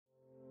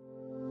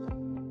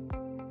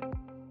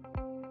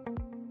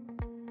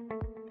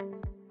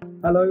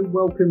Hello,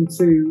 welcome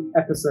to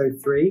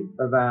episode 3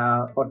 of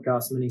our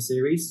podcast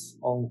mini-series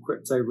on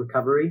crypto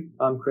recovery.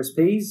 I'm Chris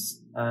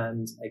Pease,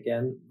 and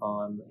again,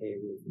 I'm here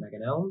with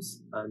Megan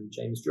Elms and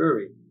James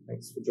Drury.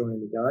 Thanks for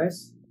joining me,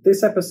 guys.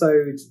 This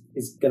episode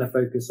is going to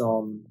focus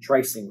on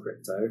tracing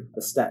crypto,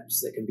 the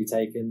steps that can be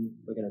taken.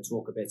 We're going to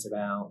talk a bit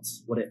about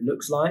what it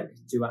looks like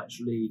to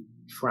actually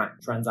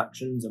track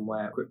transactions and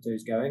where crypto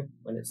is going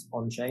when it's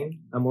on-chain.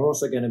 And we're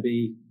also going to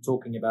be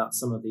talking about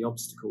some of the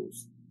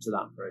obstacles to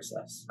that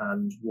process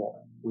and what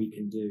we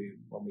can do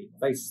when we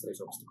face those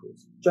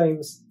obstacles.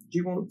 James, do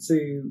you want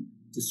to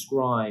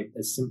describe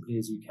as simply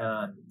as you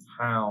can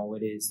how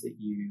it is that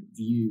you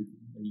view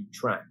and you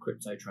track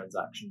crypto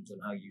transactions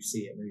and how you see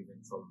it moving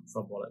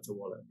from wallet to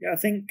wallet? Yeah, I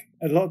think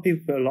a lot of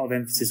people put a lot of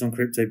emphasis on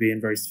crypto being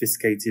very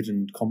sophisticated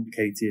and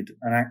complicated,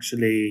 and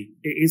actually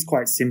it is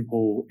quite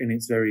simple in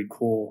its very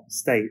core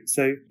state.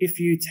 So if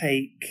you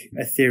take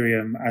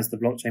Ethereum as the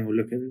blockchain we'll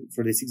look at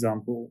for this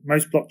example,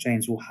 most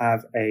blockchains will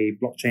have a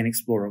blockchain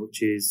explorer,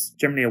 which is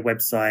generally a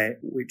website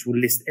which will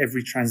list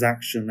every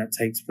transaction that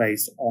takes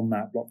place on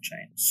that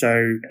blockchain.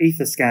 So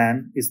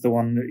Etherscan is the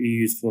one that you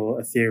use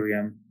for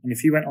Ethereum. And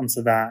if you went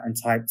onto that and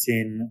typed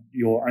in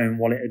your own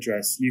wallet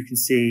address, you can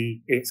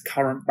see its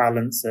current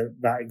balance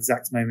at that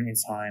exact moment in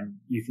time.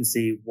 You can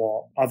see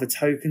what other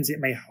tokens it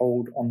may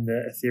hold on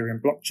the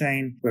Ethereum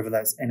blockchain, whether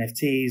that's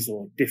NFTs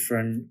or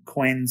different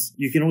coins.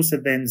 You can also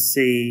then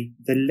see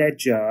the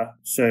ledger.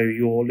 So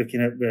you're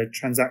looking at the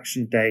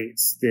transaction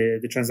dates,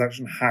 the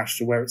transaction hash,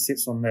 so where it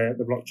sits on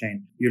the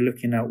blockchain. You're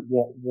looking at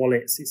what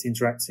wallets it's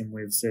interacting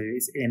with. So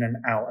it's in and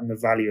out and the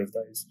value of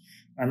those.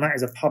 And that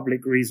is a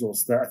public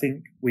resource that I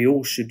think we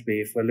all should be,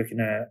 if we're looking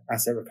at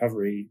asset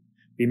recovery,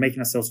 be making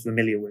ourselves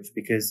familiar with,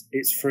 because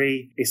it's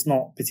free, it's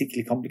not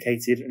particularly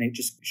complicated, and it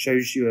just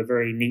shows you a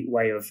very neat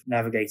way of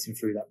navigating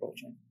through that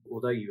blockchain.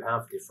 Although you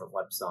have different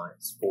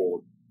websites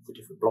for the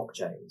different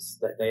blockchains,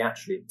 they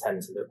actually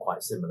tend to look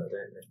quite similar,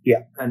 don't they?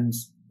 Yeah. And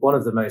one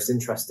of the most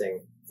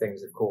interesting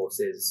things, of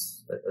course,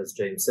 is, as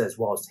James says,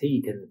 whilst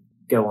he can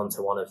go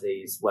onto one of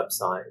these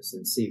websites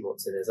and see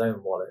what's in his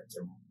own wallet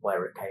and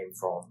where it came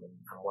from and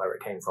where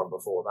it came from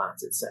before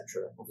that,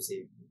 etc.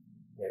 Obviously,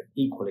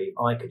 equally,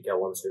 I could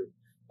go onto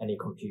any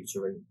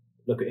computer and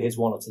look at his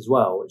wallet as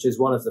well, which is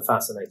one of the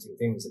fascinating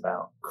things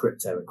about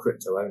crypto and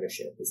crypto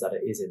ownership, is that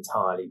it is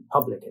entirely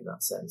public in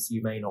that sense.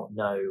 You may not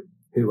know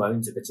who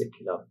owns a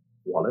particular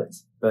wallet,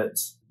 but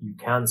you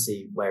can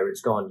see where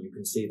it's gone. You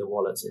can see the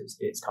wallet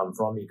it's come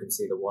from. You can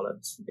see the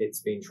wallet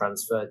it's been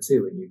transferred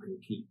to, and you can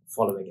keep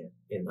following it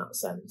in that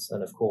sense.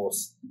 And of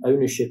course,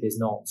 ownership is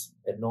not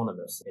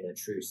anonymous in a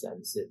true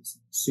sense. It's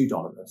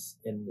pseudonymous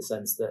in the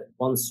sense that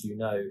once you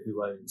know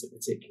who owns a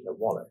particular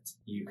wallet,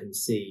 you can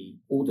see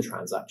all the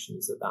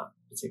transactions that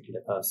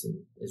particular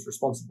person is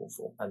responsible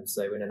for. And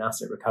so in an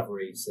asset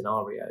recovery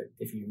scenario,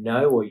 if you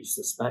know or you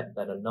suspect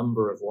that a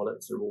number of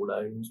wallets are all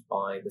owned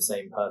by the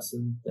same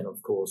person, then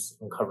of course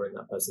uncovering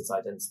that person's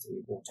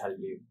identity will tell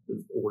you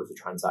all of the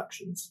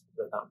transactions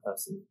that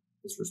person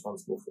is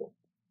responsible for.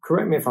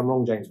 Correct me if I'm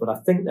wrong, James, but I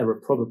think there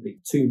are probably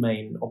two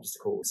main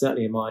obstacles,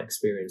 certainly in my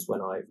experience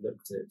when I've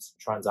looked at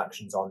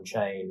transactions on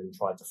chain and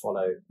tried to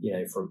follow,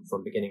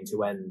 from beginning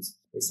to end.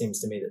 It seems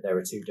to me that there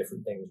are two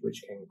different things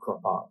which can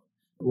crop up.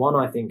 One,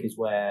 I think, is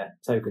where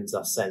tokens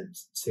are sent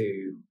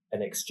to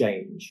an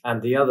exchange,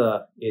 and the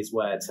other is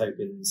where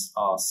tokens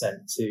are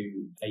sent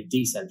to a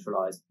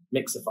decentralized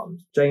mixer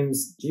fund.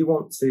 James, do you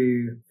want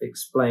to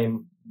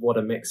explain what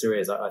a mixer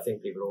is? I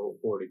think people will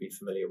already be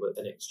familiar with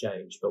an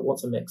exchange, but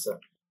what's a mixer?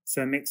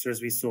 So a mixer,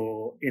 as we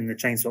saw in the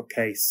ChainSwap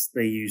case,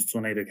 they used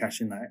Tornado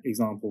Cash in that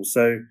example.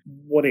 So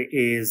what it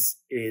is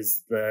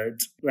that,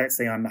 let's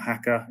say I'm the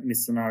hacker in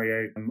this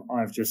scenario.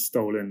 I've just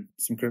stolen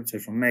some crypto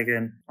from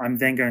Megan. I'm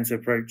then going to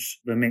approach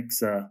the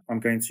mixer. I'm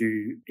going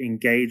to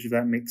engage with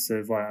that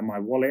mixer via my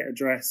wallet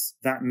address.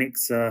 That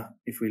mixer,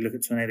 if we look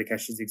at Tornado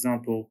Cash as an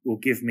example, will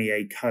give me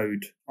a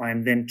code. I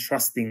am then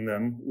trusting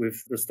them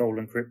with the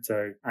stolen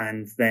crypto.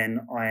 And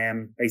then I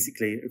am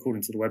basically,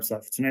 according to the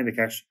website for Tornado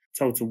Cash,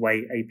 told to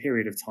wait a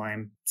period of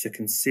time to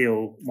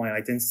conceal my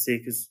identity,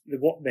 because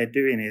what they're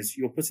doing is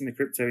you're putting the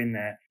crypto in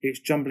there, it's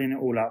jumbling it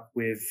all up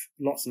with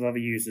lots of other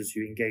users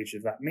who engage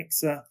with that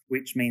mixer,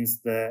 which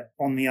means that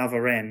on the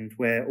other end,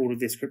 where all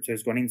of this crypto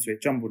has gone into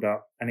it, jumbled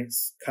up, and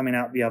it's coming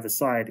out the other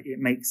side, it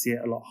makes it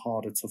a lot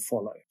harder to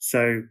follow.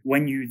 So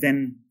when you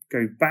then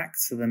go back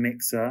to the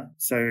mixer,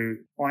 so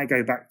I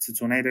go back to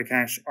Tornado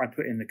Cash, I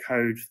put in the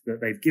code that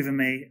they've given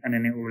me, and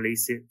then it will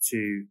release it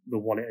to the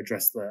wallet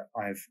address that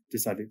I've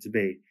decided to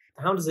be.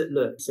 How does it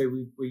look? So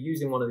we're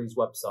using one of these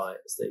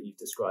websites that you've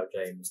described,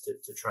 James,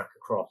 to track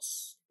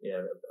across,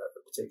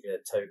 a particular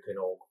token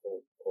or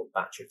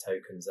batch of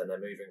tokens, and they're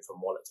moving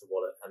from wallet to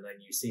wallet, and then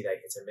you see they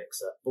hit a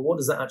mixer. But what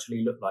does that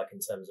actually look like in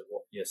terms of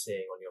what you're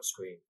seeing on your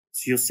screen?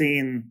 So you're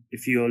seeing,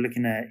 if you're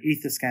looking at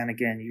Etherscan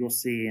again, you're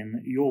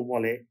seeing your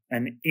wallet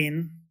and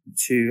in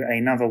to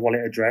another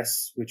wallet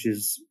address, which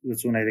is the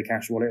Tornado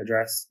Cash wallet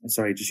address.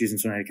 Sorry, just using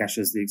Tornado Cash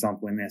as the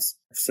example in this.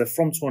 So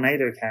from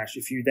Tornado Cash,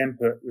 if you then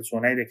put the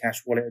Tornado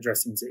Cash wallet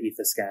address into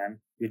Etherscan,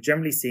 you're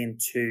generally seeing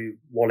two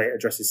wallet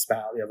addresses spat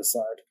out the other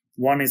side.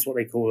 One is what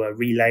they call a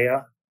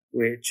relayer,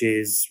 which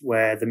is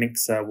where the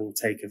mixer will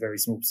take a very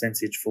small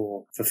percentage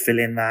for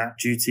fulfilling that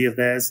duty of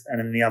theirs. And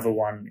then the other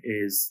one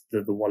is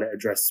the wallet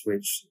address,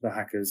 which the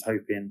hacker's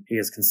hoping he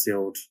has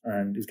concealed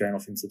and is going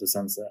off into the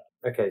sunset.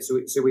 Okay,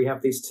 so we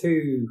have these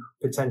two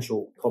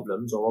potential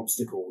problems or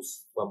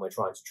obstacles when we're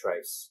trying to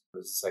trace.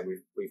 As I say,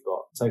 we've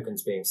got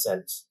tokens being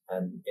sent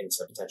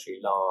into potentially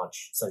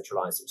large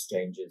centralized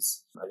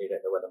exchanges, and you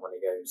don't know where the money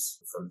goes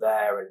from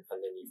there, and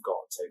then you've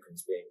got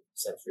tokens being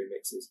sent through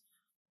mixers.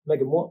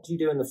 Megan, what do you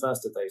do in the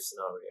first of those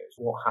scenarios?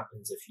 What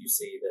happens if you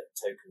see that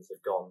tokens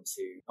have gone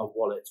to a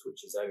wallet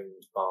which is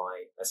owned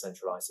by a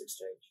centralized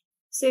exchange?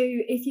 So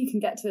if you can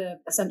get to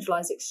a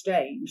centralized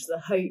exchange, the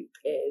hope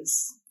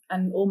is,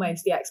 and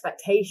almost the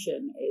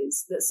expectation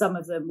is, that some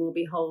of them will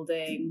be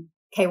holding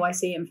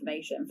KYC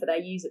information for their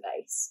user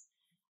base.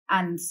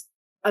 And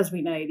as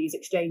we know, these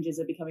exchanges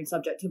are becoming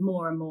subject to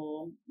more and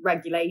more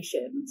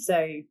regulation.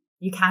 So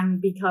you can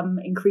become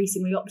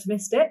increasingly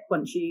optimistic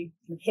once you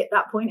hit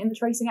that point in the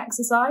tracing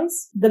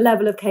exercise. The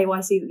level of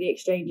KYC that the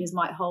exchanges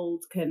might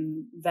hold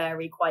can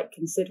vary quite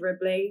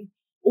considerably.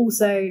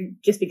 Also,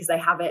 just because they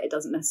have it, it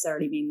doesn't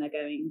necessarily mean they're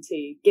going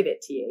to give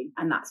it to you.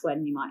 And that's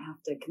when you might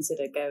have to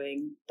consider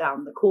going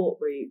down the court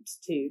route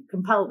to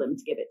compel them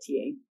to give it to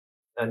you.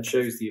 And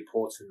shows the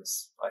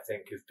importance, I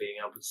think, of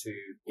being able to,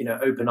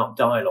 open up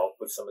dialogue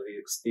with some of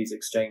these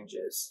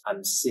exchanges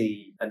and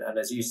see, and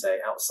as you say,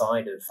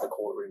 outside of the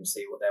courtroom,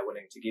 see what they're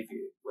willing to give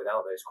you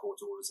without those court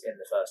orders in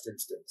the first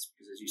instance.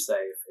 Because as you say,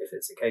 if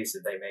it's a case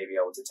of they may be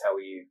able to tell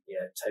you,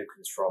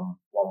 tokens from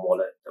one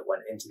wallet that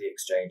went into the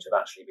exchange have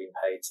actually been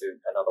paid to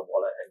another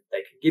wallet, and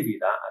they can give you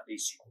that, at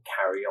least you can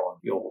carry on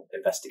your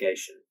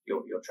investigation,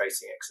 your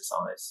tracing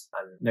exercise.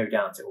 And no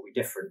doubt it will be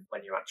different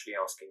when you're actually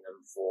asking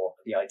them for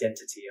the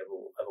identity of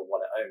a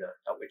wallet owner,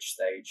 at which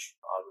stage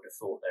I would have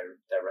thought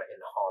there are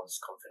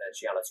enhanced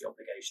confidentiality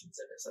obligations,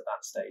 and it's at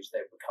that stage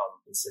they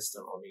become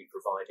insistent on you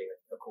providing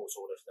a court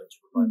order for them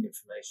to provide the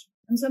information.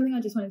 And something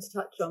I just wanted to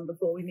touch on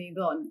before we move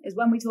on is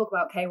when we talk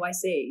about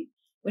KYC,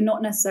 we're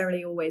not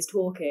necessarily always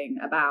talking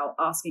about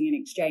asking an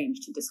exchange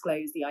to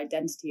disclose the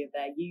identity of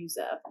their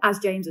user. As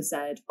James has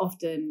said,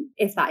 often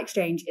if that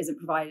exchange isn't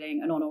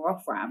providing an on or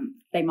off ramp,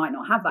 they might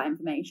not have that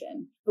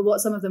information. But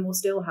what some of them will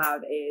still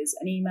have is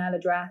an email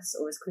address,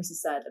 or as Chris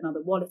has said,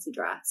 another wallet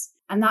address.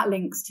 And that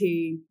links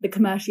to the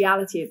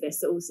commerciality of this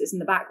that also sits in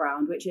the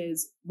background, which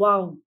is,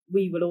 while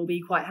we will all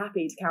be quite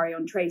happy to carry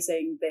on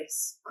tracing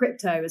this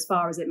crypto as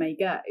far as it may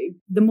go,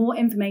 the more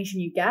information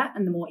you get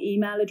and the more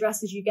email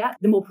addresses you get,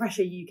 the more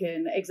pressure you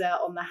can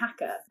exert on the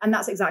hacker. And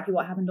that's exactly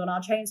what happened on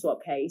our chain swap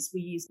case. We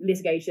used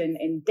litigation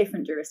in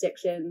different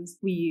jurisdictions.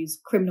 We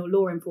used criminal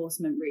law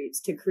enforcement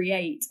routes to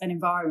create an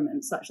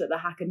environment such that the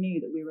hacker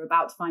knew that we were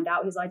about to find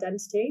out his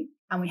identity.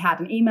 And we had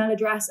an email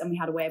address and we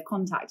had a way of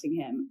contacting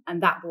him.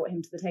 And that brought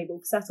him to the table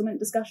for settlement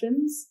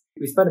discussions.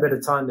 We spent a bit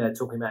of time there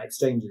talking about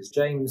exchanges.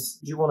 James,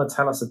 do you want to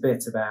tell us a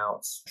bit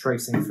about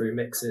tracing through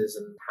mixers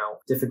and how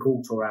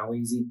difficult or how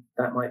easy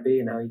that might be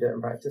and how you do it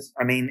in practice?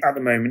 I mean, at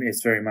the moment,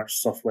 it's very much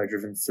software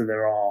driven. So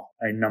there are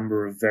a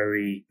number of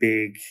very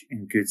big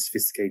and good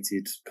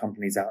sophisticated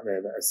companies out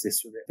there that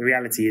assist with it. The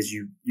reality is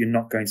you're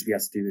not going to be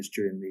able to do this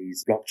during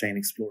these blockchain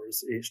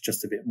explorers. It's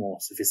just a bit more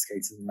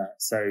sophisticated than that.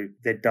 So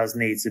there does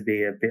need to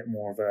be a bit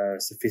more of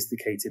a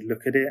sophisticated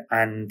look at it.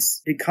 And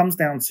it comes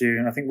down to,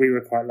 and I think we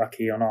were quite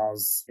lucky on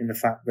ours in the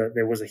fact that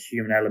there was a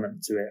human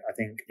element to it. I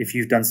think if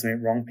you've done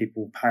something wrong,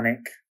 people panic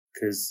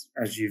because,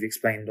 as you've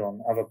explained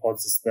on other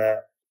pods, is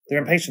that they're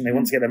impatient. They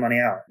want to get their money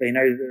out. They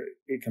know that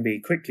it can be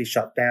quickly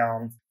shut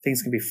down.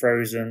 Things can be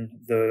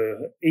frozen.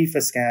 The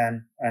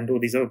Etherscan and all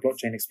these other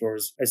blockchain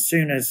explorers, as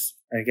soon as,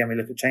 again, we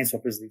look at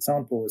ChainSwap as an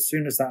example, as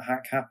soon as that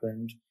hack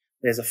happened,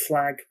 there's a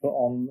flag put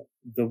on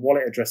the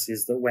wallet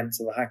addresses that went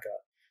to the hacker.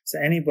 So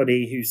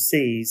anybody who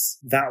sees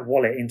that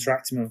wallet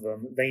interacting with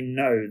them, they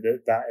know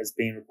that that has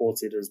been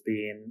reported as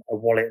being a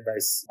wallet that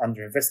is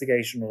under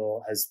investigation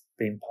or has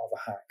been part of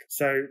a hack.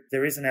 So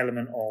there is an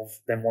element of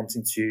them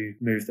wanting to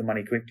move the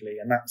money quickly.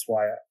 And that's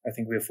why I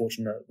think we were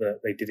fortunate that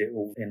they did it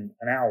all in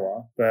an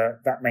hour,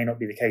 but that may not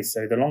be the case.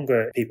 So the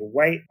longer people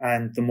wait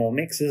and the more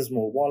mixers,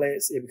 more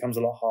wallets, it becomes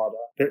a lot harder.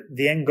 But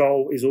the end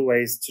goal is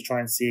always to try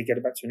and get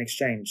it back to an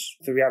exchange.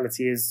 The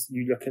reality is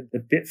you look at the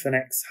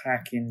Bitfinex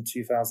hack in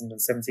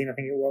 2017, I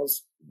think it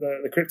was.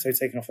 The crypto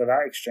taken off of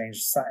that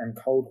exchange sat in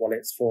cold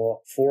wallets for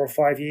 4 or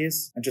 5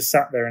 years and just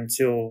sat there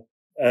until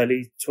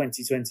early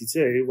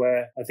 2022,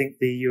 where I think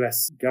the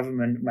US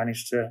government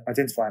managed to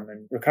identify them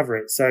and recover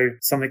it. So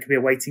some of it could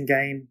be a waiting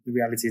game. The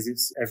reality is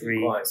it's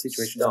every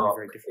situation is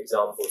very different.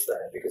 Examples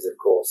there, because of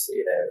course,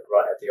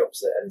 right at the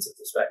opposite ends of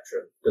the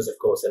spectrum. Because of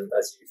course, and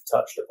as you've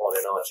touched upon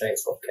in our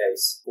ChainSwap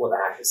case, what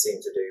the hackers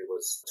seemed to do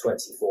was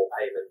 24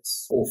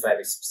 payments, all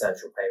fairly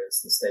substantial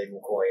payments in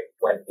stablecoin,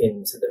 went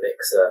into the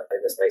mixer in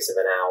the space of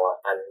an hour,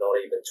 and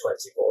not even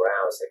 24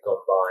 hours had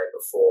gone by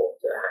before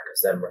the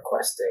hackers then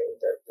requesting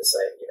the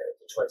same,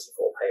 the 24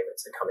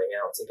 payments are coming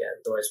out again.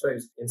 So I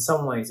suppose in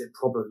some ways it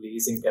probably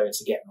isn't going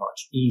to get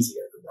much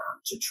easier than that.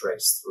 to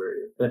trace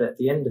through. But at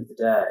the end of the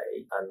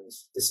day, and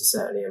this is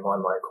certainly in my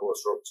mind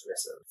cause for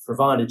optimism,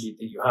 provided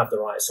that you have the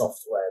right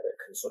software that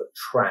can sort of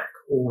track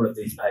all of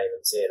these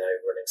payments in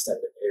over an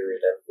extended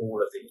period and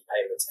all of these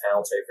payments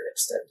out over an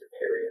extended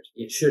period,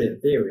 it should, in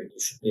theory, you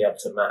should be able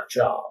to match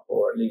up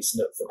or at least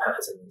look for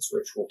patterns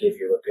which will give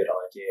you a good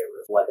idea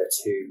of whether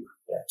two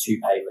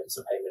payments,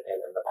 a payment in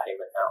and the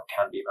payment out,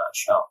 can be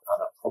matched up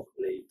and are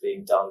probably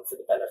being done for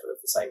the benefit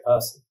of the same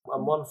person.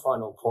 And one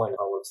final point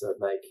I want to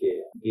make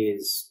here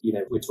is,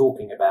 we're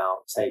talking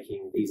about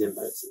taking these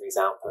inputs and these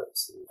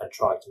outputs and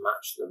trying to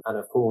match them. And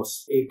of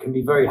course, it can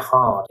be very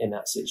hard in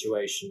that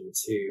situation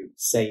to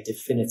say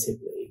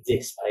definitively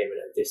this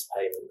payment and this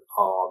payment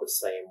are the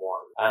same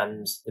one.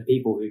 And the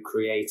people who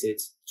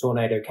created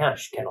Tornado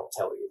Cash cannot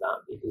tell you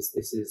that, because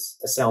this is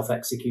a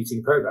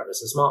self-executing program.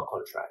 It's a smart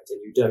contract, and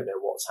you don't know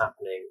what's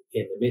happening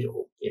in the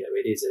middle.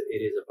 It is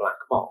a black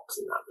box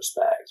in that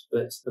respect.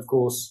 But of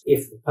course,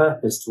 if the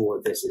purpose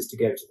toward this is to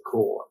go to the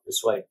court and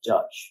persuade the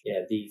judge,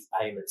 these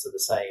payments are the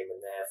same,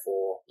 and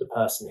therefore the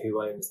person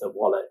who owns the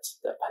wallet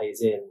that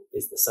pays in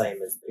is the same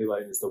as who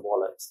owns the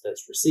wallet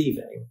that's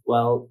receiving.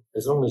 Well,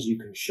 as long as you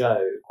can show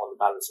on the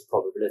balance of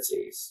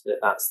probabilities that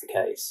that's the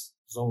case,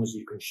 as long as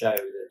you can show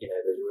that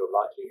there's a real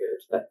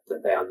likelihood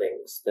that they are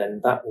linked,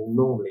 then that will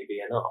normally be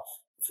enough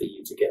for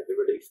you to get the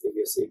relief that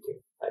you're seeking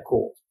at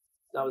court.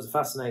 That was a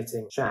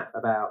fascinating chat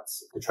about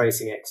the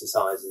tracing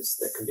exercises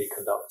that can be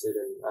conducted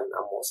and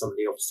what some of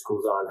the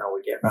obstacles are and how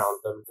we get around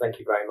them. Thank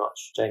you very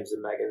much, James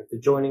and Megan, for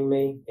joining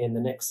me. In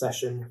the next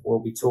session, we'll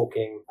be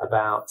talking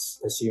about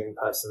pursuing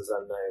persons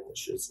unknown,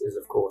 which is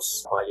of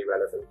course highly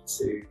relevant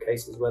to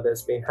cases where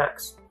there's been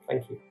hacks.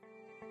 Thank you.